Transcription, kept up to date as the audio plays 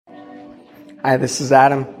Hi, this is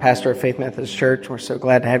Adam, pastor of Faith Methodist Church. We're so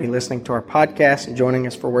glad to have you listening to our podcast and joining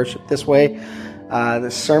us for worship this way.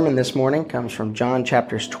 The sermon this morning comes from John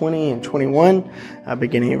chapters 20 and 21,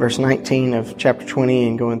 beginning at verse 19 of chapter 20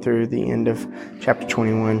 and going through the end of chapter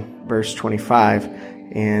 21, verse 25.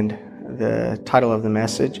 And the title of the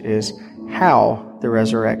message is How the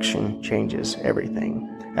Resurrection Changes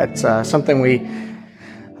Everything. That's something we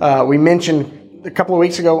mentioned a couple of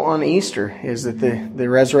weeks ago on Easter, is that the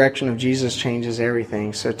resurrection of Jesus changes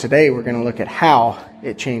everything. So today we're going to look at how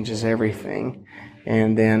it changes everything.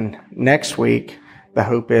 And then next week, the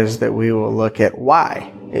hope is that we will look at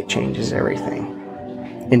why it changes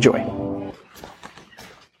everything. Enjoy.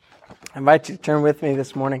 I invite you to turn with me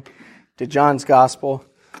this morning to John's Gospel,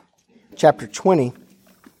 chapter 20.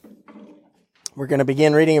 We're going to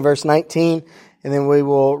begin reading in verse 19, and then we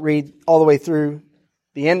will read all the way through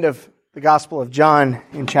the end of the Gospel of John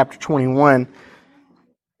in chapter 21,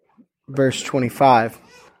 verse 25.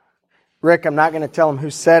 Rick, I'm not going to tell them who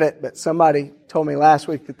said it, but somebody told me last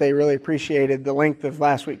week that they really appreciated the length of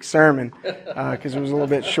last week's sermon because it was a little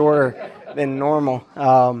bit shorter than normal.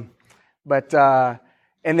 And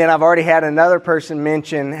then I've already had another person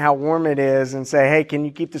mention how warm it is and say, hey, can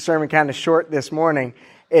you keep the sermon kind of short this morning?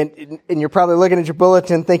 And you're probably looking at your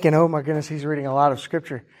bulletin thinking, oh my goodness, he's reading a lot of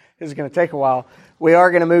Scripture. This is going to take a while. We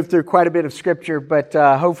are going to move through quite a bit of Scripture, but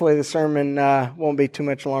hopefully the sermon won't be too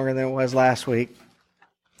much longer than it was last week.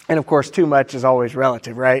 And of course, too much is always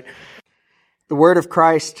relative, right? The word of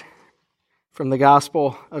Christ from the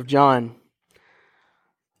Gospel of John.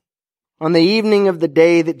 On the evening of the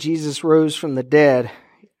day that Jesus rose from the dead,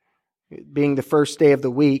 being the first day of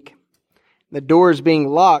the week, the doors being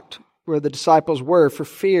locked where the disciples were for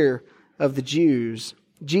fear of the Jews,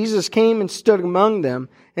 Jesus came and stood among them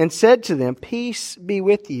and said to them, "Peace be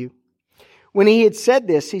with you." When he had said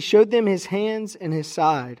this, he showed them his hands and his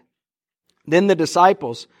side. Then the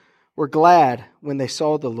disciples were glad when they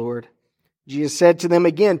saw the Lord. Jesus said to them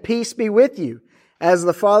again, "Peace be with you. As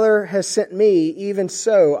the Father has sent me, even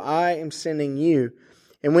so I am sending you."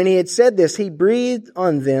 And when he had said this, he breathed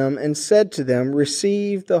on them and said to them,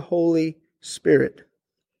 "Receive the Holy Spirit.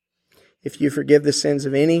 If you forgive the sins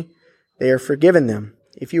of any, they are forgiven them.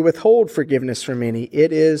 If you withhold forgiveness from any,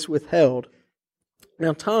 it is withheld."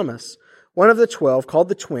 Now Thomas, one of the 12, called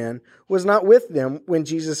the twin, was not with them when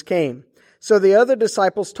Jesus came. So the other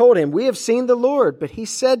disciples told him, "We have seen the Lord." But he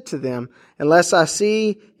said to them, "Unless I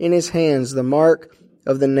see in his hands the mark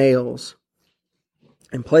of the nails,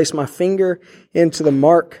 and place my finger into the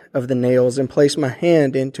mark of the nails, and place my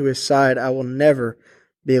hand into his side, I will never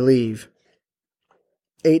believe."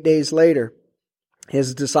 8 days later,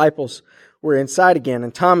 his disciples were inside again,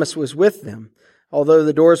 and Thomas was with them. Although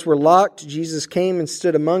the doors were locked, Jesus came and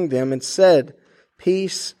stood among them and said,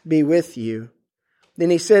 "Peace be with you." Then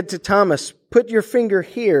he said to Thomas, "Put your finger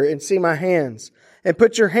here and see my hands, and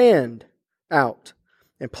put your hand out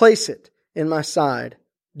and place it in my side.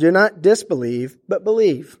 Do not disbelieve, but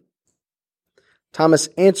believe." Thomas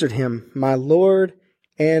answered him, "My Lord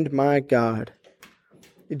and my God."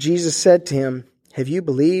 Jesus said to him, "Have you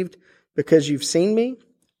believed because you've seen me?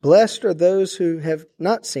 Blessed are those who have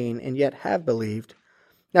not seen and yet have believed."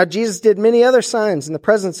 Now Jesus did many other signs in the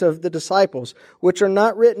presence of the disciples, which are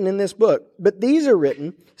not written in this book. But these are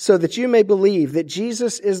written so that you may believe that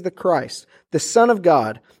Jesus is the Christ, the Son of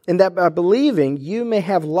God, and that by believing you may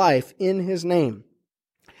have life in his name.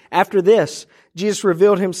 After this, Jesus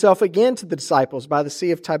revealed himself again to the disciples by the Sea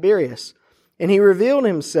of Tiberias. And he revealed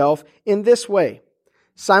himself in this way.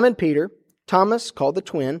 Simon Peter, Thomas called the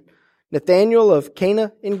twin, Nathanael of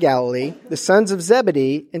Cana in Galilee, the sons of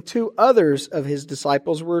Zebedee, and 2 others of his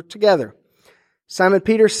disciples were together. Simon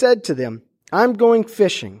Peter said to them, "I'm going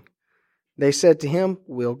fishing." They said to him,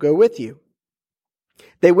 "We'll go with you."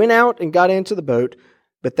 They went out and got into the boat,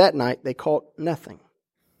 but that night they caught nothing.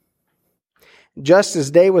 Just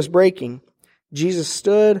as day was breaking, Jesus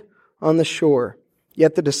stood on the shore,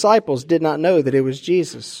 yet the disciples did not know that it was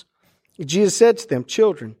Jesus. Jesus said to them,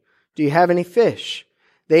 "Children, do you have any fish?"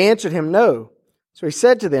 They answered him, "No." So he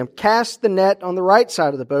said to them, "Cast the net on the right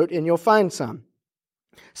side of the boat, and you'll find some."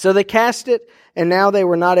 So they cast it, and now they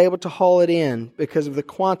were not able to haul it in because of the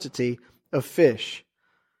quantity of fish.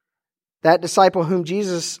 That disciple whom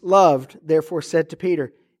Jesus loved therefore said to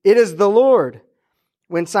Peter, "It is the Lord."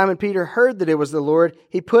 When Simon Peter heard that it was the Lord,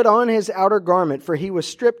 he put on his outer garment, for he was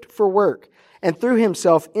stripped for work, and threw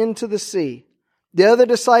himself into the sea. The other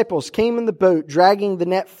disciples came in the boat, dragging the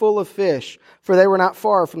net full of fish, for they were not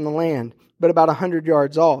far from the land, but about 100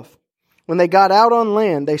 yards off. When they got out on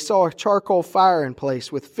land, they saw a charcoal fire in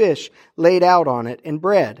place with fish laid out on it and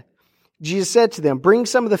bread. Jesus said to them, "Bring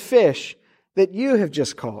some of the fish that you have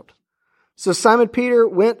just caught." So Simon Peter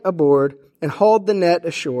went aboard and hauled the net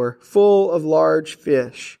ashore, full of large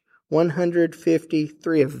fish,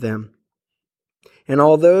 153 of them. And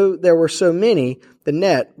although there were so many, the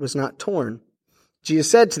net was not torn. Jesus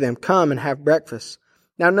said to them, "Come and have breakfast."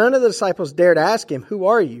 Now none of the disciples dared ask him, "Who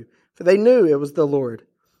are you?" For they knew it was the Lord.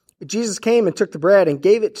 But Jesus came and took the bread and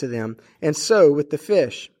gave it to them, and so with the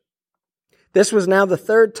fish. This was now the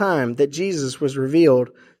third time that Jesus was revealed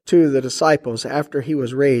to the disciples after he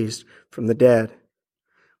was raised from the dead.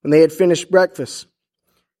 When they had finished breakfast,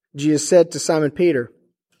 Jesus said to Simon Peter,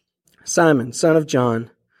 "Simon, son of John,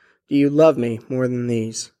 do you love me more than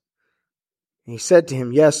these?" And he said to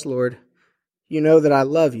him, "Yes, Lord, you know that I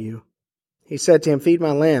love you." He said to him, "Feed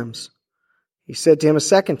my lambs." He said to him a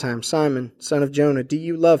second time, "Simon, son of Jonah, do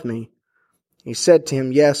you love me?" He said to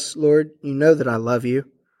him, "Yes, Lord, you know that I love you."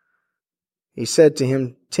 He said to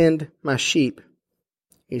him, "Tend my sheep."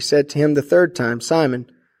 He said to him the third time, "Simon,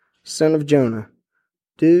 son of Jonah,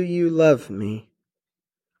 do you love me?"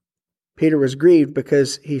 Peter was grieved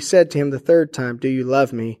because he said to him the third time, "Do you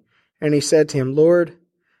love me?" And he said to him, "Lord,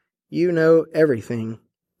 you know everything.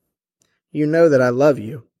 You know that I love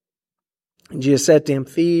you." And Jesus said to him,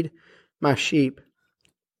 "Feed my sheep.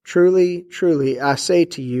 Truly, truly, I say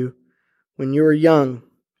to you, when you were young,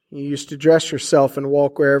 you used to dress yourself and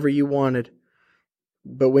walk wherever you wanted.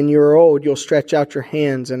 But when you are old, you'll stretch out your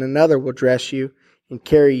hands, and another will dress you and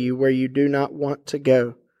carry you where you do not want to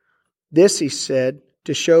go." This he said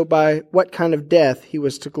to show by what kind of death he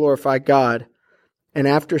was to glorify God. And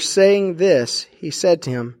after saying this, he said to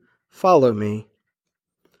him, "Follow me."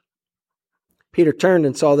 Peter turned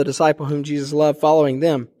and saw the disciple whom Jesus loved following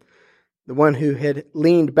them, the one who had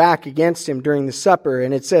leaned back against him during the supper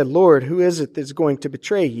and had said, "Lord, who is it that's going to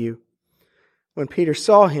betray you?" When Peter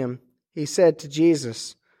saw him, he said to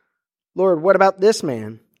Jesus, "Lord, what about this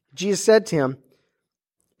man?" Jesus said to him,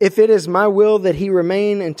 "If it is my will that he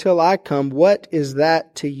remain until I come, what is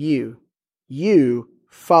that to you? You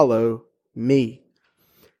follow me."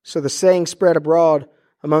 So the saying spread abroad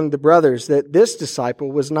among the brothers that this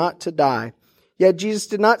disciple was not to die. Yet Jesus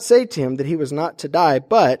did not say to him that he was not to die,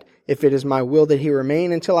 but, "If it is my will that he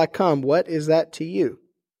remain until I come, what is that to you?"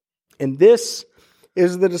 And this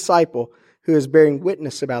is the disciple who is bearing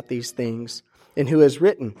witness about these things, and who has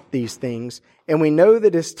written these things, and we know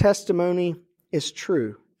that his testimony is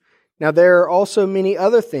true. Now there are also many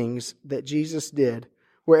other things that Jesus did.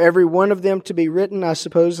 Were every one of them to be written, I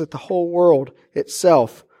suppose that the whole world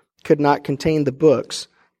itself could not contain the books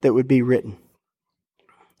that would be written.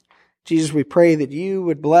 Jesus, we pray that you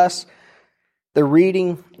would bless the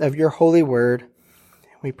reading of your holy word.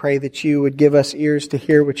 We pray that you would give us ears to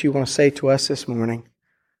hear what you want to say to us this morning.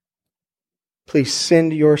 Please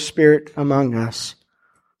send your Spirit among us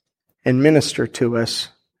and minister to us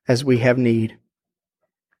as we have need.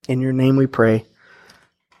 In your name we pray.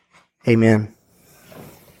 Amen.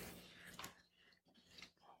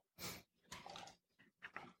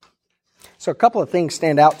 So a couple of things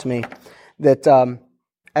stand out to me that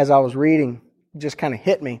as I was reading just kind of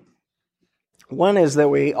hit me. One is that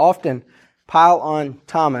we often pile on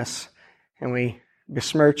Thomas and we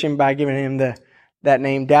besmirch him by giving him that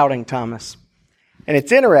name Doubting Thomas. And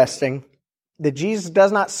it's interesting that Jesus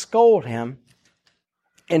does not scold him.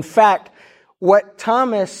 In fact, what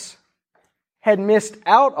Thomas had missed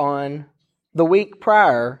out on the week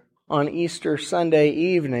prior on Easter Sunday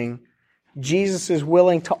evening, Jesus is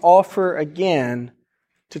willing to offer again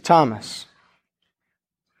to Thomas.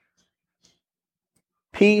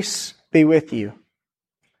 Peace be with you.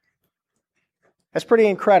 That's pretty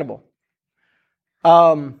incredible.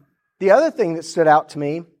 The other thing that stood out to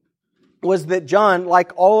me was that John,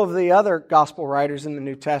 like all of the other gospel writers in the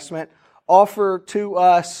New Testament, offer to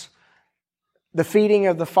us the feeding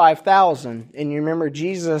of the 5,000. And you remember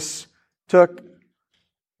Jesus took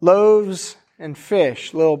loaves and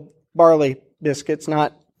fish, little barley biscuits,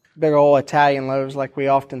 not big old Italian loaves like we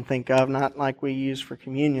often think of, not like we use for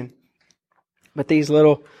communion, but these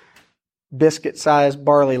little biscuit-sized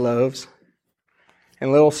barley loaves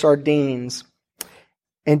and little sardines.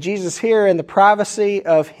 And Jesus here, in the privacy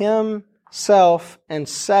of himself and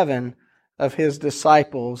 7 of his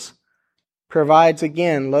disciples, provides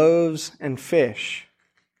again loaves and fish.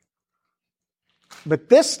 But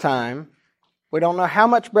this time, we don't know how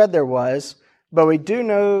much bread there was, but we do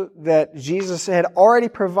know that Jesus had already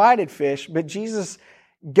provided fish, but Jesus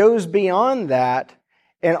goes beyond that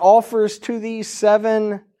and offers to these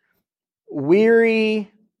 7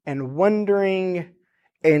 weary and wondering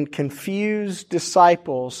and confused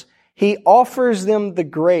disciples, he offers them the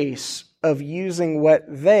grace of using what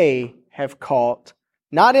they have caught,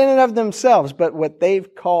 not in and of themselves, but what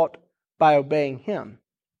they've caught by obeying him.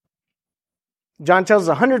 John tells us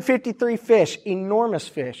 153 fish, enormous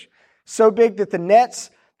fish, so big that the nets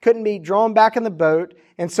couldn't be drawn back in the boat,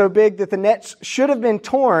 and so big that the nets should have been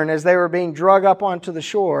torn as they were being dragged up onto the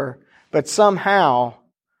shore, but somehow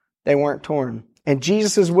they weren't torn. And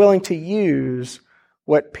Jesus is willing to use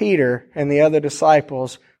what Peter and the other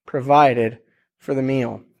disciples provided for the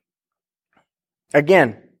meal.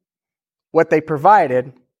 Again, what they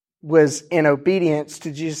provided was in obedience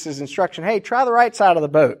to Jesus' instruction. Hey, try the right side of the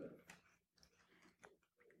boat.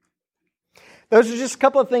 Those are just a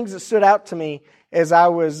couple of things that stood out to me as I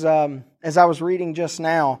was reading just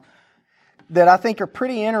now that I think are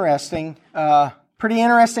pretty interesting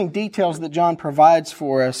details that John provides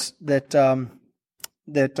for us that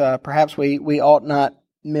perhaps we ought not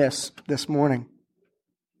miss this morning.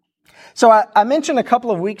 So I mentioned a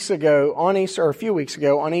few weeks ago on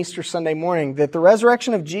Easter Sunday morning that the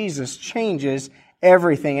resurrection of Jesus changes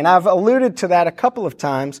everything. And I've alluded to that a couple of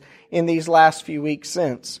times in these last few weeks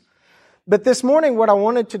since. But this morning, what I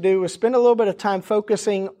wanted to do was spend a little bit of time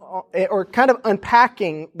focusing or kind of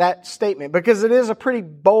unpacking that statement, because it is a pretty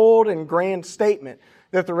bold and grand statement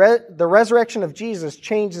that the resurrection of Jesus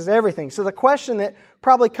changes everything. So the question that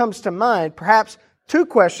probably comes to mind, perhaps two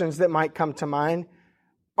questions that might come to mind,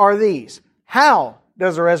 are these. How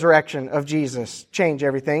does the resurrection of Jesus change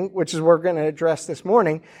everything? Which is what we're going to address this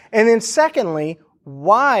morning. And then secondly,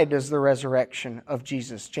 why does the resurrection of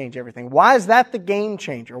Jesus change everything? Why is that the game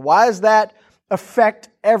changer? Why does that affect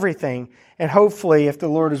everything? And hopefully, if the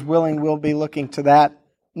Lord is willing, we'll be looking to that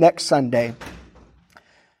next Sunday.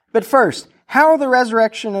 But first, how the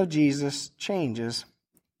resurrection of Jesus changes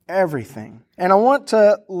everything. And I want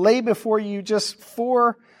to lay before you just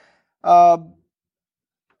four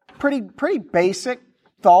pretty basic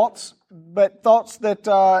thoughts, but thoughts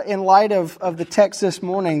that in light of the text this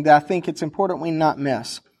morning that I think it's important we not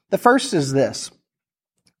miss. The first is this.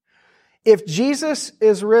 If Jesus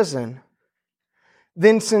is risen,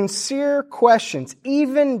 then sincere questions,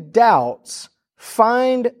 even doubts,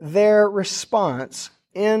 find their response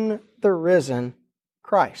in the risen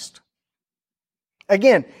Christ.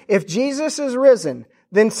 Again, if Jesus is risen,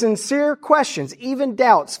 then sincere questions, even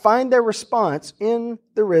doubts, find their response in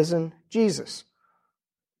the risen Jesus.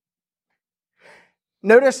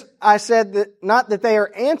 Notice I said that not that they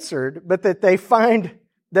are answered, but that they find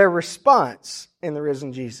their response in the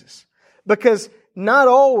risen Jesus. Because not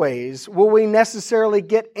always will we necessarily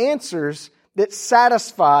get answers that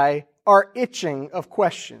satisfy our itching of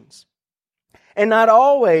questions. And not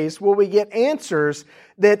always will we get answers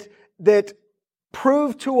that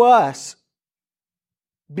prove to us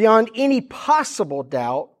beyond any possible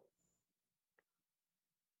doubt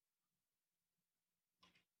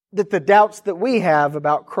that the doubts that we have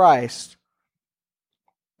about Christ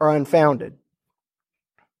are unfounded.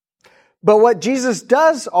 But what Jesus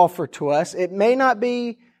does offer to us, it may not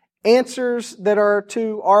be answers that are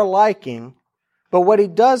to our liking, but what He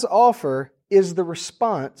does offer is the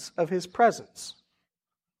response of His presence.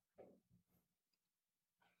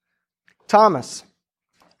 Thomas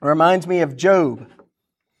reminds me of Job.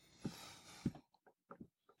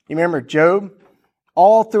 You remember Job?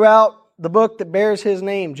 All throughout the book that bears his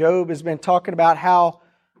name, Job has been talking about how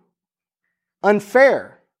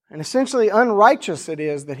unfair and essentially unrighteous it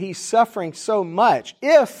is that he's suffering so much.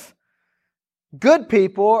 If good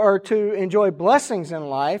people are to enjoy blessings in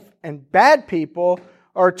life and bad people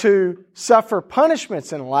are to suffer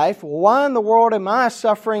punishments in life, why in the world am I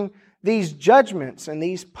suffering these judgments and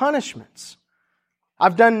these punishments?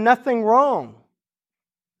 I've done nothing wrong.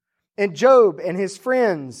 And Job and his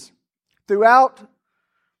friends, throughout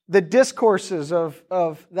the discourses of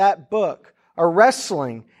that book, are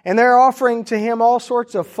wrestling, and they're offering to him all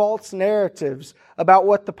sorts of false narratives about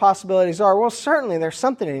what the possibilities are. Well, certainly there's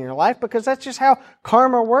something in your life, because that's just how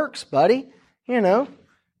karma works, buddy. You know,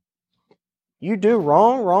 you do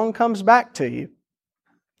wrong, wrong comes back to you.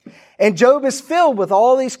 And Job is filled with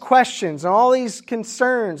all these questions and all these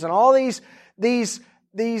concerns and all these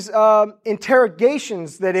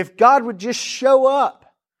interrogations that if God would just show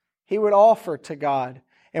up, he would offer to God.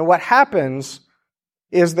 And what happens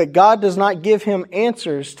is that God does not give him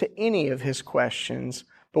answers to any of his questions,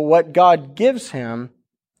 but what God gives him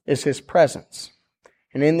is His presence.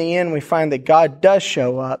 And in the end, we find that God does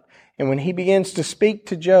show up, and when He begins to speak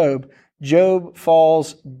to Job, Job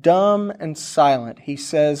falls dumb and silent. He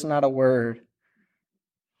says not a word.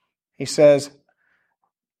 He says,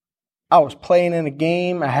 I was playing in a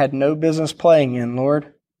game I had no business playing in,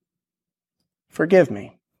 Lord. Forgive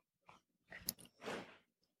me.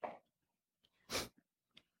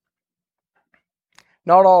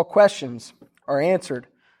 Not all questions are answered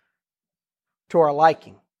to our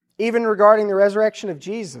liking. Even regarding the resurrection of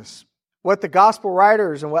Jesus, What the gospel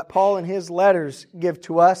writers and what Paul in his letters give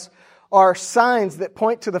to us are signs that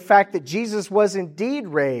point to the fact that Jesus was indeed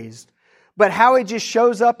raised, but how He just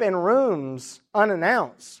shows up in rooms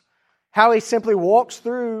unannounced. How He simply walks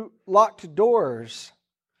through locked doors.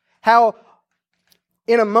 How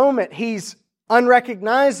in a moment He's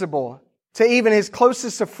unrecognizable to even His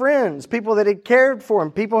closest of friends, people that had cared for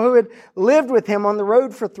Him, people who had lived with Him on the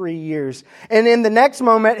road for 3 years. And in the next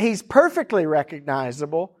moment, He's perfectly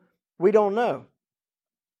recognizable. We don't know.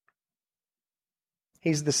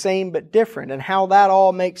 He's the same but different. And how that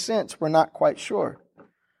all makes sense, we're not quite sure.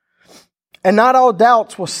 And not all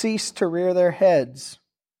doubts will cease to rear their heads.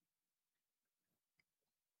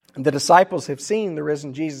 The disciples have seen the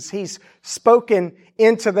risen Jesus. He's spoken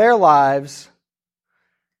into their lives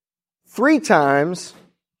 3 times,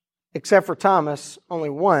 except for Thomas, only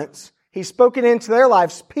once. He's spoken into their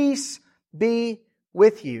lives, "Peace be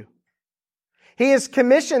with you." He has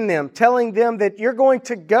commissioned them, telling them that you're going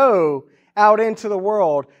to go out into the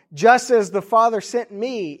world, just as the Father sent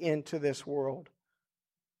me into this world.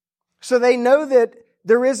 So they know that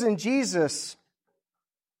the risen Jesus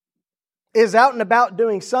is out and about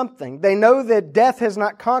doing something. They know that death has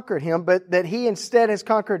not conquered Him, but that He instead has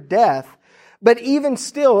conquered death. But even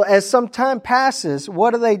still, as some time passes,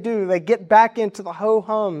 what do? They get back into the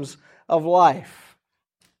ho-hums of life,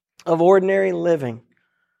 of ordinary living.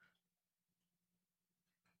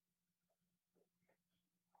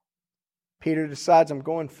 Peter decides, I'm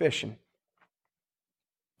going fishing.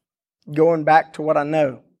 Going back to what I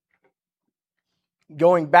know.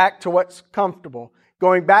 Going back to what's comfortable.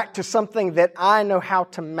 Going back to something that I know how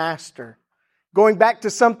to master. Going back to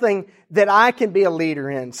something that I can be a leader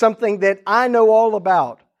in. Something that I know all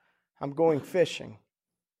about. I'm going fishing.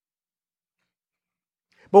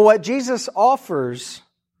 But what Jesus offers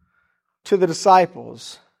to the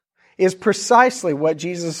disciples is precisely what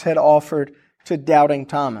Jesus had offered to doubting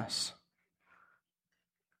Thomas.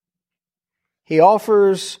 He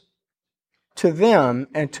offers to them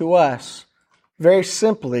and to us, very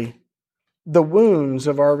simply, the wounds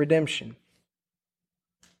of our redemption.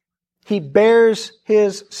 He bears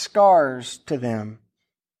His scars to them.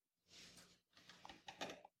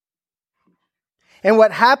 And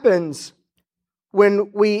what happens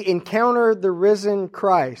when we encounter the risen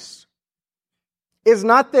Christ is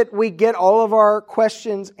not that we get all of our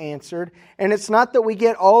questions answered, and it's not that we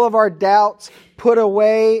get all of our doubts put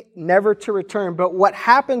away, never to return. But what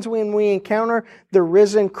happens when we encounter the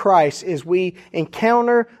risen Christ is we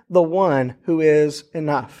encounter the one who is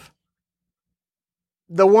enough.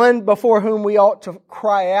 The one before whom we ought to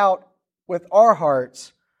cry out with our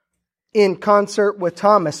hearts in concert with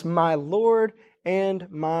Thomas, "My Lord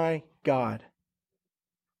and my God."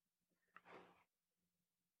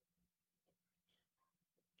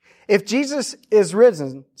 If Jesus is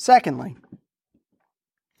risen, secondly,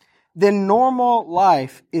 then normal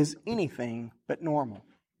life is anything but normal.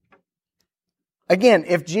 Again,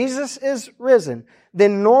 if Jesus is risen,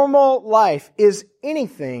 then normal life is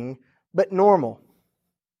anything but normal.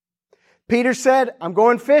 Peter said, "I'm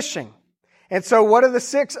going fishing." And so what do the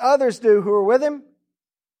 6 others do who are with him?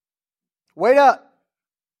 "Wait up.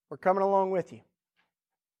 We're coming along with you."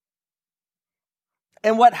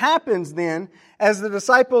 And what happens then, as the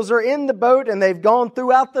disciples are in the boat and they've gone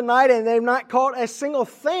throughout the night and they've not caught a single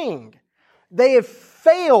thing, they have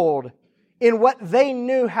failed in what they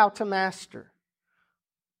knew how to master.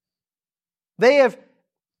 They have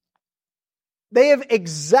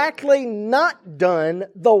exactly not done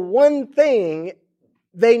the one thing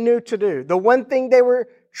they knew to do, the one thing they were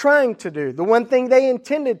trying to do, the one thing they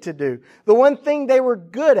intended to do, the one thing they were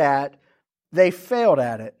good at. They failed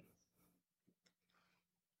at it.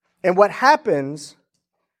 And what happens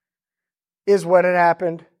is what had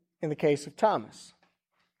happened in the case of Thomas.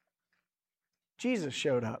 Jesus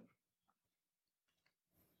showed up.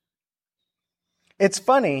 It's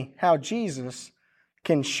funny how Jesus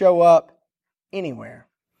can show up anywhere.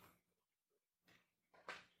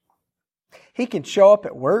 He can show up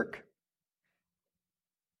at work.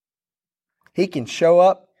 He can show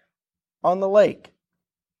up on the lake.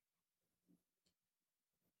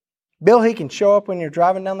 Bill, He can show up when you're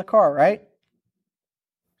driving down the car, right?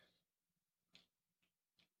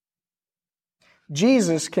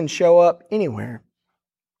 Jesus can show up anywhere.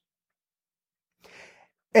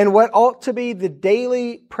 And what ought to be the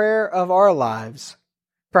daily prayer of our lives,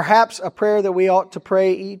 perhaps a prayer that we ought to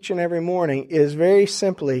pray each and every morning, is very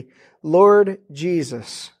simply, "Lord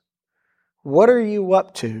Jesus, what are you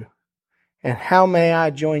up to, and how may I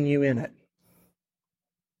join you in it?"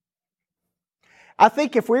 I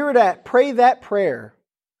think if we were to pray that prayer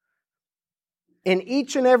in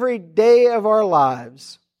each and every day of our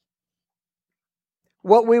lives,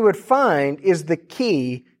 what we would find is the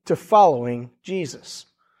key to following Jesus.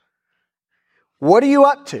 What are you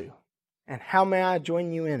up to? And how may I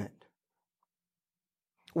join you in it?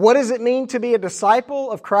 What does it mean to be a disciple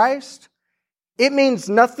of Christ? It means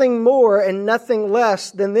nothing more and nothing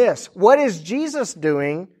less than this. What is Jesus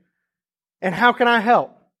doing, and how can I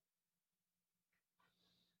help?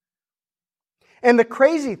 And the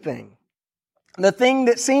crazy thing, the thing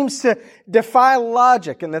that seems to defy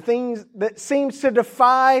logic and the thing that seems to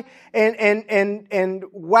defy and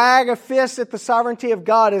wag a fist at the sovereignty of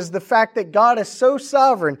God is the fact that God is so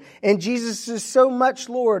sovereign and Jesus is so much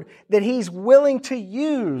Lord that He's willing to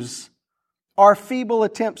use our feeble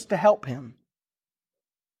attempts to help Him.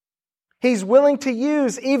 He's willing to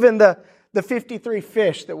use even the 53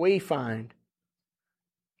 fish that we find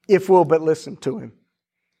if we'll but listen to Him.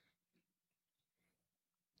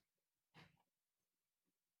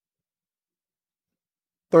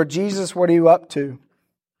 Lord Jesus, what are you up to?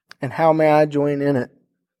 And how may I join in it?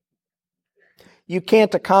 You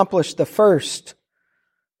can't accomplish the first.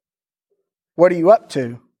 What are you up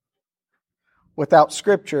to? Without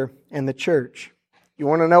Scripture and the church. You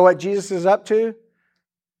want to know what Jesus is up to?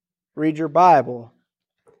 Read your Bible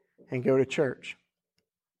and go to church.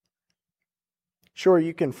 Sure,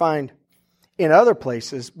 you can find in other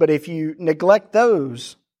places, but if you neglect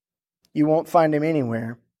those, you won't find Him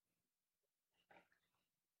anywhere.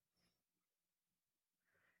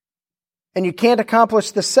 And you can't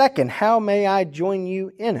accomplish the second. How may I join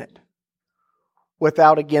you in it?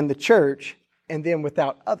 Without, again, the church, and then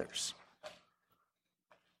without others.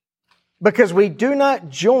 Because we do not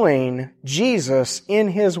join Jesus in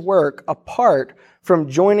His work apart from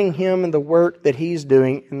joining Him in the work that He's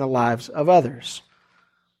doing in the lives of others.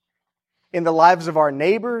 In the lives of our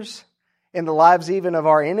neighbors, in the lives even of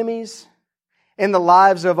our enemies, in the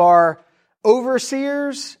lives of our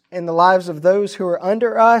overseers, in the lives of those who are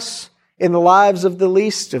under us, in the lives of the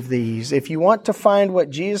least of these. If you want to find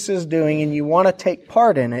what Jesus is doing and you want to take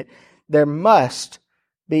part in it, there must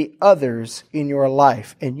be others in your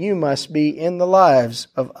life. And you must be in the lives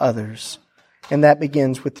of others. And that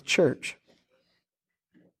begins with the church.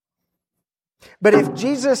 But if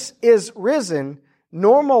Jesus is risen,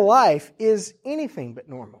 normal life is anything but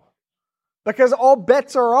normal. Because all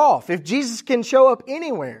bets are off. If Jesus can show up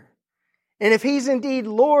anywhere, and if He's indeed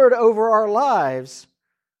Lord over our lives,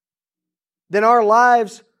 then our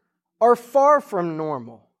lives are far from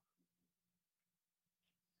normal.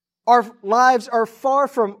 Our lives are far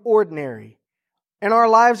from ordinary. And our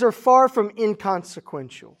lives are far from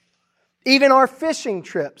inconsequential. Even our fishing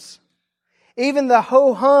trips, even the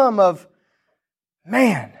ho-hum of,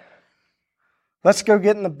 man, let's go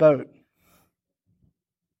get in the boat.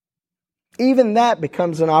 Even that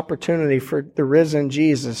becomes an opportunity for the risen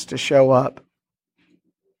Jesus to show up.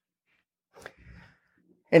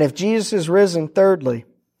 And if Jesus is risen, thirdly,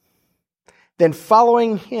 then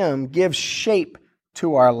following Him gives shape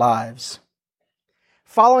to our lives.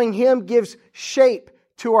 Following Him gives shape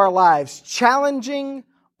to our lives, challenging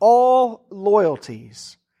all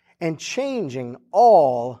loyalties and changing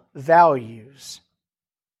all values.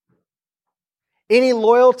 Any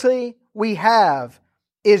loyalty we have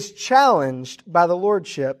is challenged by the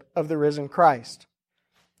lordship of the risen Christ.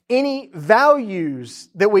 Any values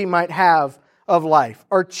that we might have of life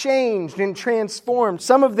are changed and transformed.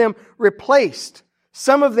 Some of them replaced.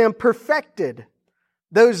 Some of them perfected.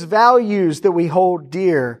 Those values that we hold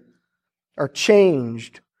dear are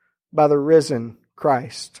changed by the risen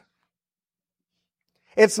Christ.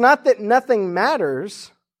 It's not that nothing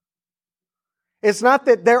matters. It's not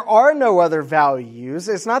that there are no other values.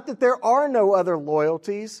 It's not that there are no other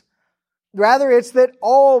loyalties. Rather, it's that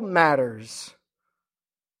all matters.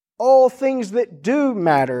 All things that do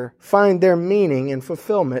matter find their meaning and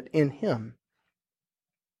fulfillment in Him.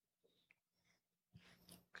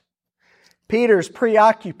 Peter's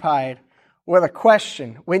preoccupied with a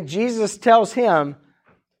question. When Jesus tells him,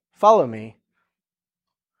 "Follow me,"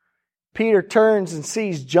 Peter turns and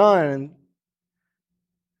sees John,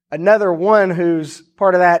 another one who's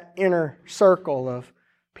part of that inner circle of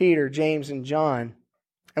Peter, James, and John,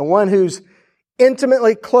 and one who's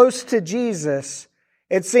intimately close to Jesus.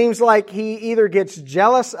 It seems like he either gets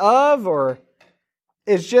jealous of or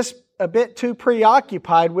is just a bit too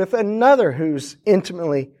preoccupied with another who's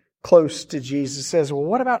intimately close to Jesus. Says, "Well,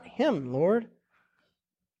 what about him, Lord?"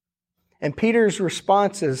 And Peter's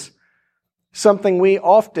response is something we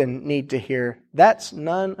often need to hear. That's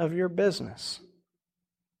none of your business.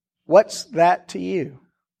 What's that to you?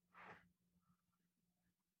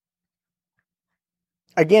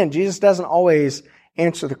 Again, Jesus doesn't always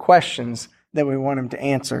answer the questions that we want Him to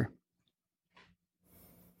answer.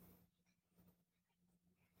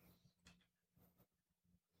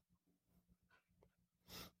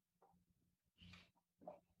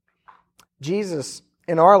 Jesus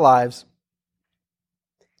in our lives,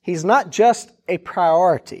 He's not just a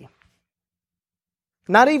priority.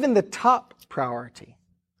 Not even the top priority.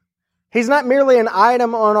 He's not merely an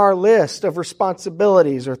item on our list of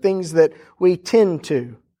responsibilities or things that we tend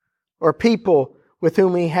to, or people with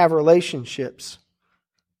whom we have relationships.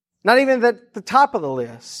 Not even at the top of the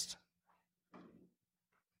list.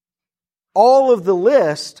 All of the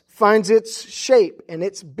list finds its shape and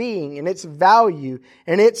its being and its value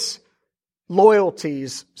and its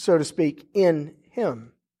loyalties, so to speak, in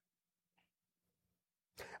Him.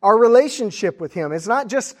 Our relationship with Him is not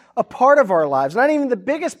just a part of our lives, not even the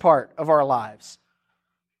biggest part of our lives.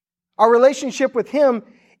 Our relationship with Him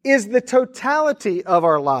is the totality of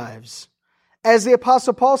our lives. As the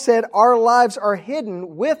Apostle Paul said, our lives are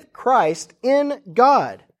hidden with Christ in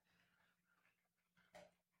God.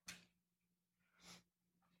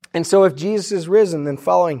 And so if Jesus is risen, then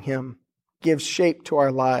following Him gives shape to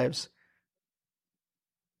our lives.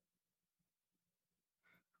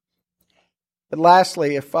 But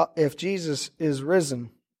lastly, if Jesus is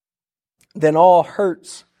risen, then all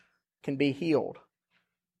hurts can be healed.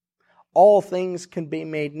 All things can be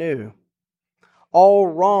made new. All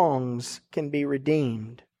wrongs can be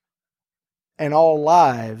redeemed. And all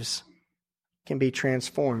lives can be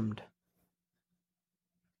transformed.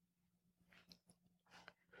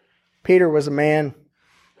 Peter was a man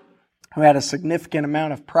who had a significant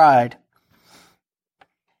amount of pride.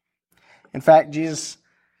 In fact, Jesus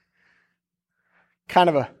kind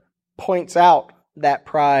of points out that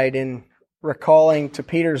pride in recalling to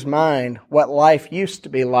Peter's mind what life used to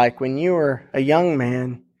be like when you were a young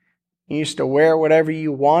man. You used to wear whatever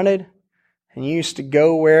you wanted, and you used to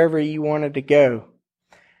go wherever you wanted to go.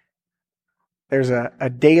 There's a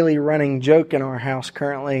daily running joke in our house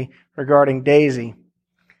currently regarding Daisy,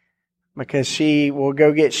 because she will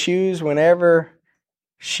go get shoes whenever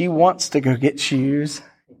she wants to go get shoes,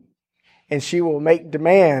 and she will make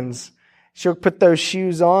demands. She'll put those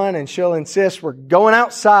shoes on and she'll insist, "We're going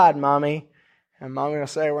outside, Mommy." And Mommy will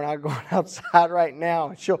say, "We're not going outside right now."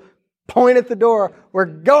 And she'll point at the door, "We're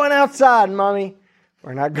going outside, Mommy."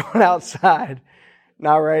 "We're not going outside.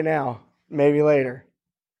 Not right now. Maybe later."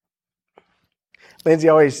 Lindsay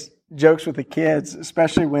always jokes with the kids,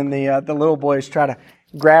 especially when the little boys try to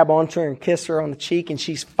grab onto her and kiss her on the cheek and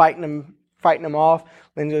she's fighting them off.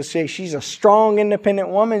 Lindsay will say she's a strong, independent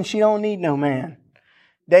woman. She don't need no man.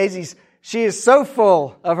 She is so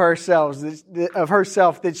full of herself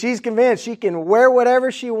that she's convinced she can wear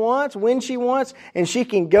whatever she wants, when she wants, and she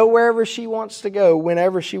can go wherever she wants to go,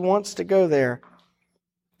 whenever she wants to go there.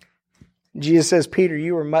 Jesus says, "Peter,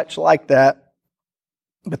 you are much like that,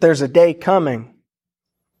 but there's a day coming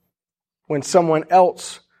when someone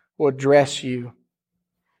else will dress you,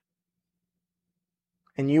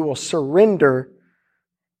 and you will surrender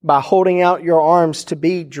by holding out your arms to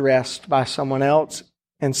be dressed by someone else.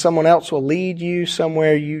 And someone else will lead you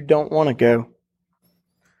somewhere you don't want to go."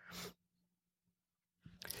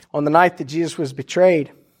 On the night that Jesus was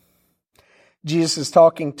betrayed, Jesus is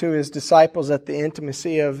talking to His disciples at the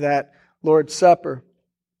intimacy of that Lord's Supper.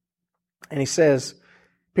 And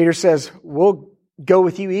Peter says, "We'll go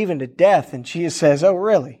with you even to death." And Jesus says, "Oh,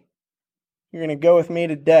 really? You're going to go with me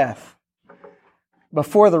to death?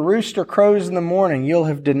 Before the rooster crows in the morning, you'll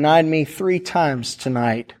have denied me 3 times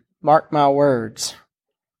tonight. Mark my words."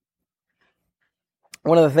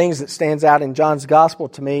 One of the things that stands out in John's Gospel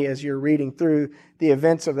to me as you're reading through the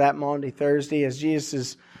events of that Maundy Thursday, as Jesus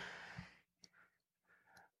is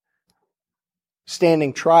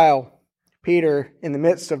standing trial, Peter, in the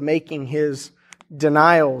midst of making his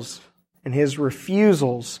denials and his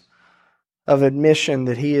refusals of admission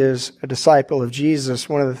that he is a disciple of Jesus,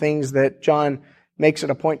 one of the things that John makes it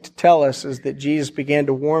a point to tell us is that Jesus began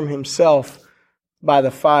to warm Himself by the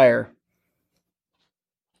fire.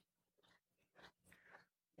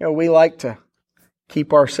 You know, we like to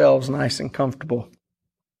keep ourselves nice and comfortable,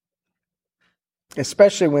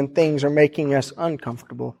 especially when things are making us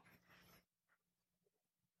uncomfortable.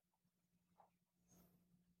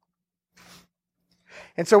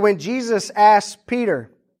 And so when Jesus asked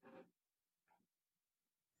Peter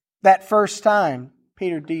that first time,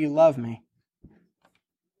 "Peter, do you love me?"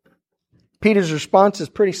 Peter's response is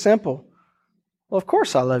pretty simple. "Well, of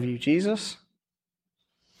course I love you, Jesus."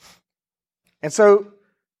 And so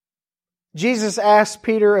Jesus asked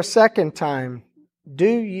Peter a second time, "Do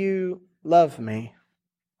you love me?"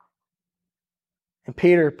 And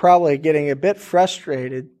Peter, probably getting a bit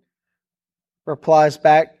frustrated, replies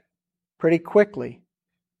back pretty quickly,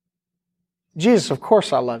 "Jesus, of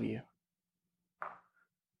course I love you."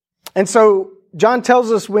 And so John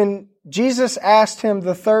tells us when Jesus asked him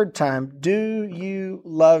the third time, "Do you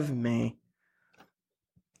love me?"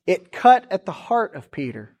 it cut at the heart of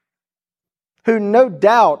Peter, who no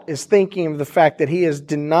doubt is thinking of the fact that he has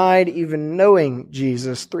denied even knowing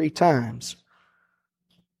Jesus 3 times.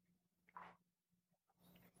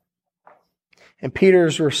 And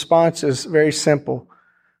Peter's response is very simple.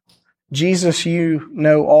 Jesus, you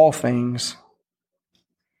know all things.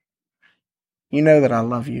 You know that I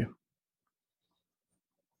love you.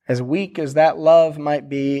 As weak as that love might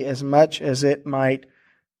be, as much as it might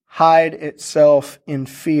hide itself in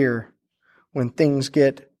fear when things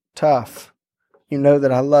get tough, you know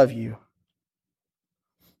that I love you.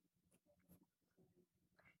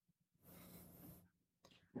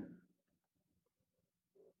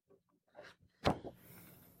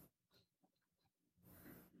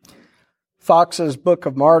 Fox's Book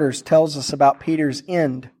of Martyrs tells us about Peter's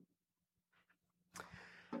end.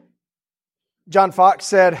 John Fox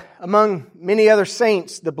said, among many other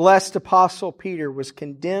saints, the blessed apostle Peter was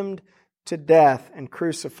condemned to death and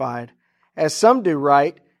crucified, as some do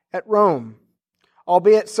write, at Rome,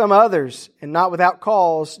 albeit some others, and not without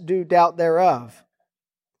cause, do doubt thereof.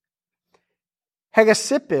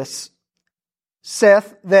 Hegesippus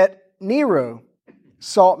saith that Nero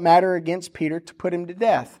sought matter against Peter to put him to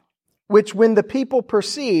death, which when the people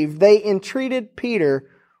perceived, they entreated Peter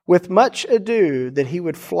with much ado that he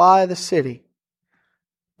would fly the city.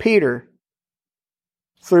 Peter,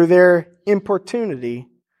 through their importunity,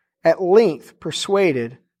 at length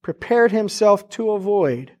persuaded, prepared himself to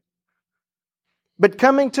avoid. But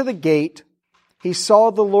coming to the gate, he saw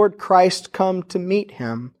the Lord Christ come to meet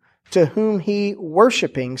him, to whom he,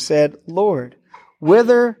 worshipping, said, Lord,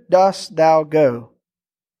 whither dost thou go?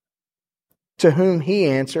 To whom he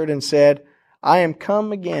answered and said, I am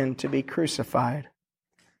come again to be crucified.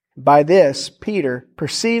 By this, Peter,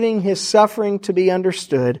 perceiving his suffering to be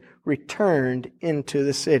understood, returned into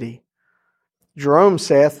the city. Jerome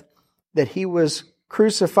saith that he was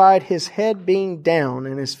crucified, his head being down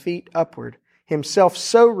and his feet upward, himself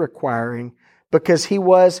so requiring, because he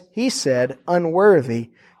was, he said,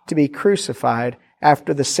 unworthy to be crucified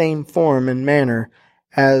after the same form and manner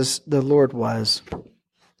as the Lord was.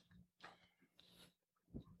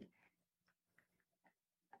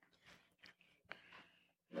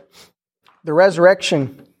 The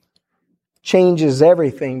resurrection changes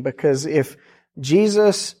everything, because if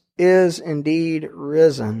Jesus is indeed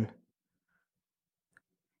risen,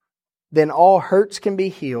 then all hurts can be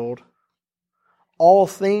healed, all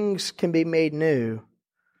things can be made new,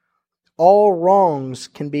 all wrongs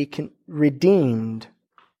can be redeemed,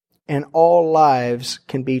 and all lives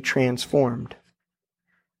can be transformed.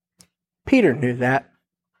 Peter knew that.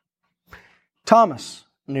 Thomas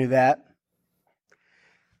knew that.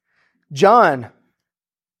 John,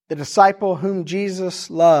 the disciple whom Jesus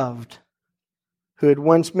loved, who had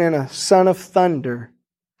once been a son of thunder,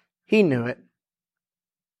 he knew it.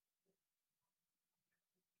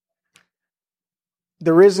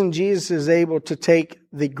 The risen Jesus is able to take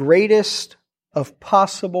the greatest of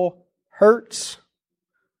possible hurts,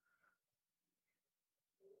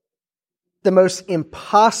 the most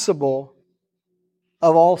impossible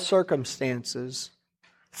of all circumstances,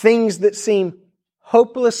 things that seem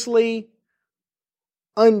hopelessly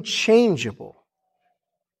unchangeable.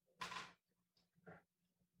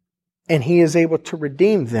 And He is able to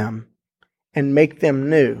redeem them and make them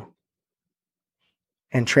new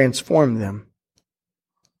and transform them.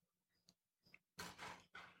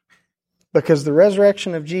 Because the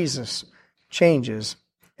resurrection of Jesus changes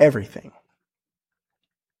everything.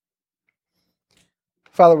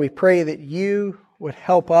 Father, we pray that You would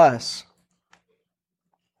help us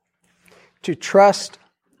to trust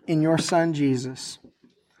in Your Son Jesus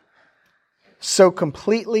so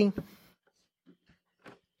completely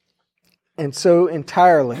and so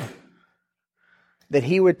entirely that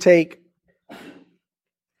He would take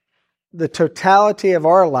the totality of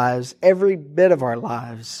our lives, every bit of our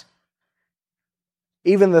lives,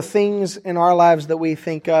 even the things in our lives that we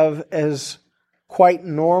think of as quite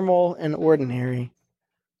normal and ordinary,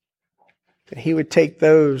 that He would take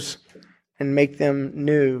those and make them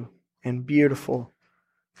new and beautiful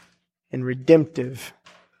and redemptive.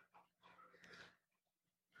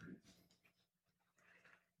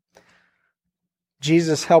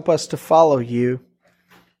 Jesus, help us to follow You.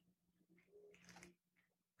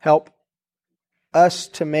 Help us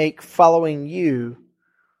to make following You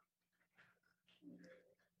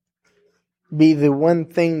be the one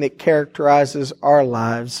thing that characterizes our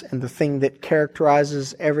lives and the thing that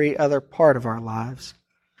characterizes every other part of our lives.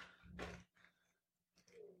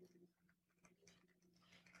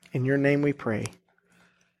 In Your name we pray.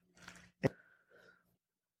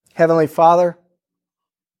 Heavenly Father,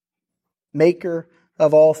 Maker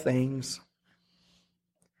of all things,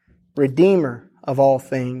 Redeemer of all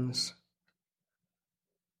things,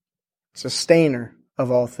 Sustainer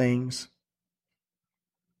of all things.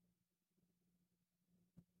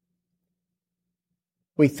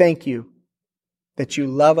 We thank you that you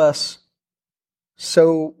love us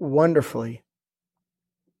so wonderfully,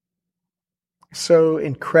 so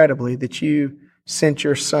incredibly, that you sent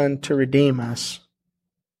your Son to redeem us,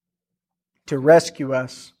 to rescue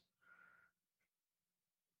us,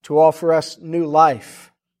 to offer us new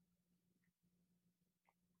life,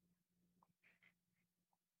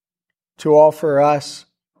 to offer us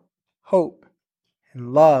hope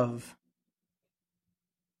and love,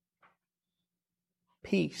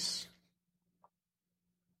 peace.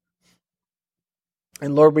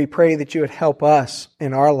 And Lord, we pray that you would help us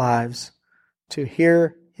in our lives to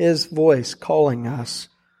hear His voice calling us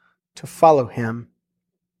to follow Him.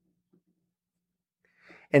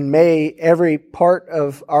 And may every part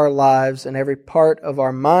of our lives and every part of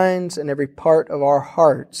our minds and every part of our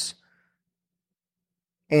hearts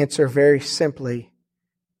answer very simply,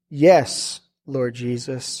 yes, Lord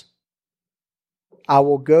Jesus, I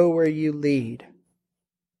will go where you lead.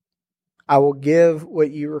 I will give what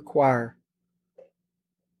you require.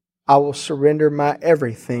 I will surrender my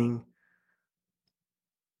everything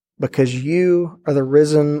because you are the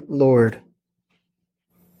risen Lord.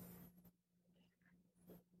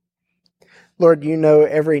 Lord, you know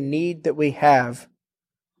every need that we have.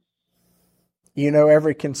 You know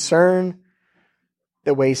every concern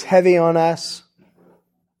that weighs heavy on us.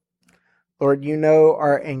 Lord, you know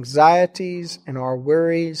our anxieties and our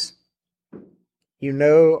worries. You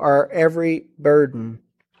know our every burden.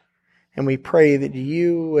 And we pray that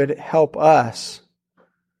you would help us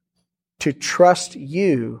to trust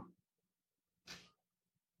you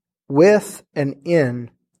with and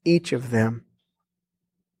in each of them.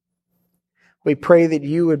 We pray that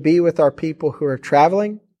you would be with our people who are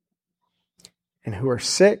traveling and who are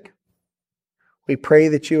sick. We pray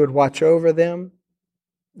that you would watch over them,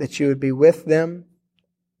 that you would be with them,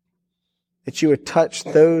 that you would touch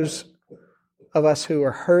those of us who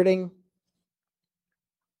are hurting,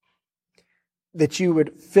 that you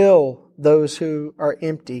would fill those who are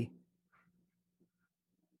empty,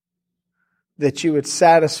 that you would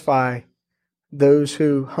satisfy those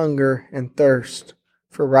who hunger and thirst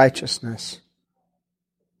for righteousness.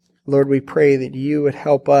 Lord, we pray that you would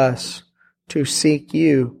help us to seek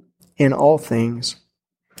you in all things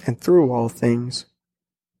and through all things.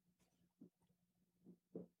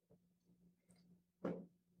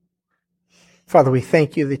 Father, we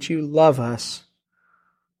thank you that you love us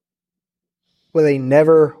with a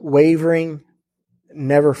never wavering,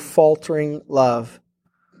 never faltering love.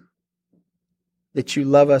 That you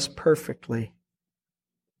love us perfectly.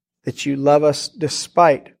 That you love us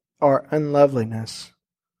despite our unloveliness.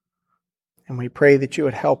 And we pray that you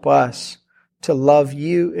would help us to love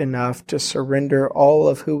you enough to surrender all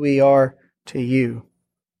of who we are to you.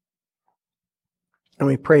 And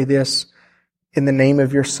we pray this in the name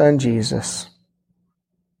of your Son, Jesus.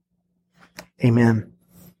 Amen.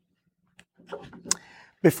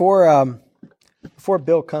 Before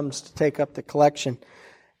Bill comes to take up the collection,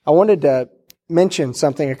 I wanted to mention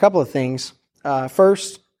something, a couple of things.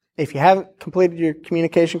 First, if you haven't completed your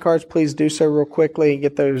communication cards, please do so real quickly.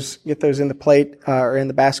 Get those in the plate or in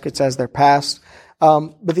the baskets as they're passed.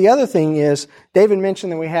 But the other thing is, David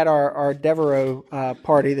mentioned that we had our Devereaux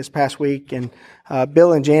party this past week, and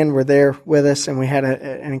Bill and Jan were there with us, and we had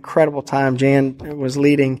an incredible time. Jan was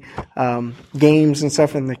leading games and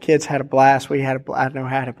stuff, and the kids had a blast. I know I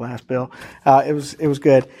had a blast, Bill. It was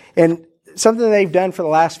good. And something they've done for the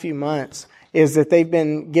last few months is that they've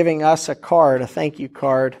been giving us a thank you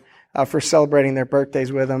card, for celebrating their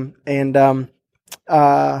birthdays with them. And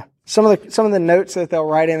some of the notes that they'll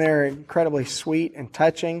write in there are incredibly sweet and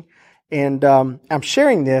touching. And I'm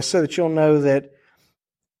sharing this so that you'll know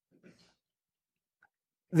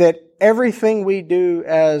that everything we do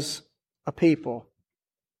as a people,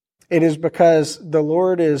 it is because the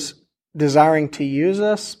Lord is desiring to use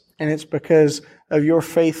us, and it's because of your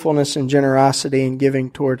faithfulness and generosity in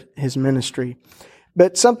giving toward His ministry.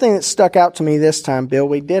 But something that stuck out to me this time, Bill,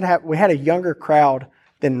 we had a younger crowd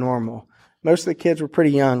than normal. Most of the kids were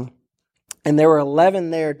pretty young, and there were 11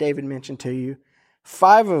 there. David mentioned to you,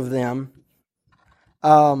 5 of them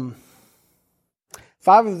wrote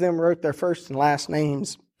their first and last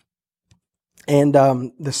names, and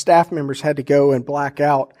the staff members had to go and black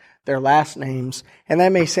out their last names. And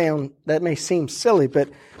that may seem silly, but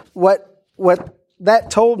what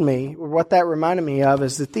that told me, or what that reminded me of,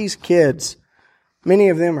 is that these kids, many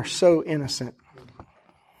of them are so innocent.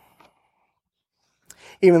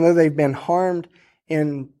 Even though they've been harmed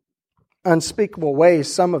in unspeakable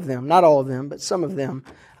ways, some of them, not all of them, but some of them,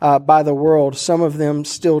 by the world. Some of them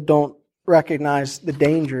still don't recognize the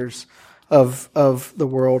dangers of the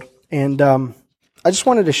world. And I just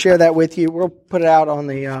wanted to share that with you. We'll put it out on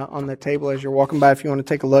the table as you're walking by if you want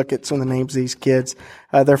to take a look at some of the names of these kids.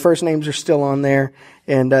 Their first names are still on there,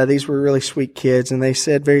 and these were really sweet kids. And they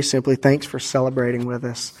said very simply, "Thanks for celebrating with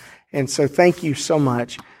us." And so thank you so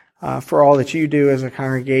much for all that you do as a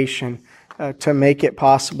congregation to make it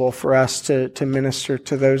possible for us to minister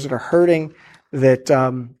to those that are hurting, that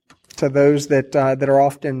to those that are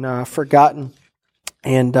often forgotten.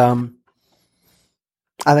 And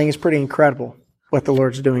I think it's pretty incredible what the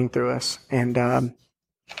Lord's doing through us, and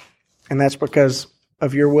that's because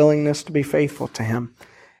of your willingness to be faithful to Him.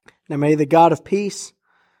 Now may the God of peace,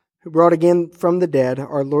 who brought again from the dead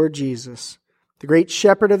our Lord Jesus, the great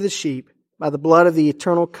shepherd of the sheep, by the blood of the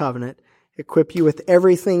eternal covenant, equip you with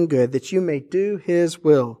everything good, that you may do His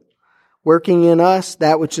will, working in us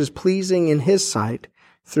that which is pleasing in His sight,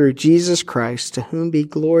 through Jesus Christ, to whom be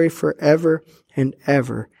glory forever and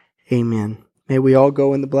ever. Amen. May we all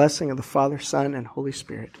go in the blessing of the Father, Son, and Holy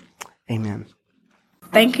Spirit. Amen.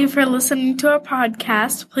 Thank you for listening to our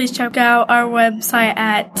podcast. Please check out our website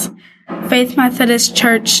at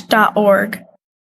faithmethodistchurch.org.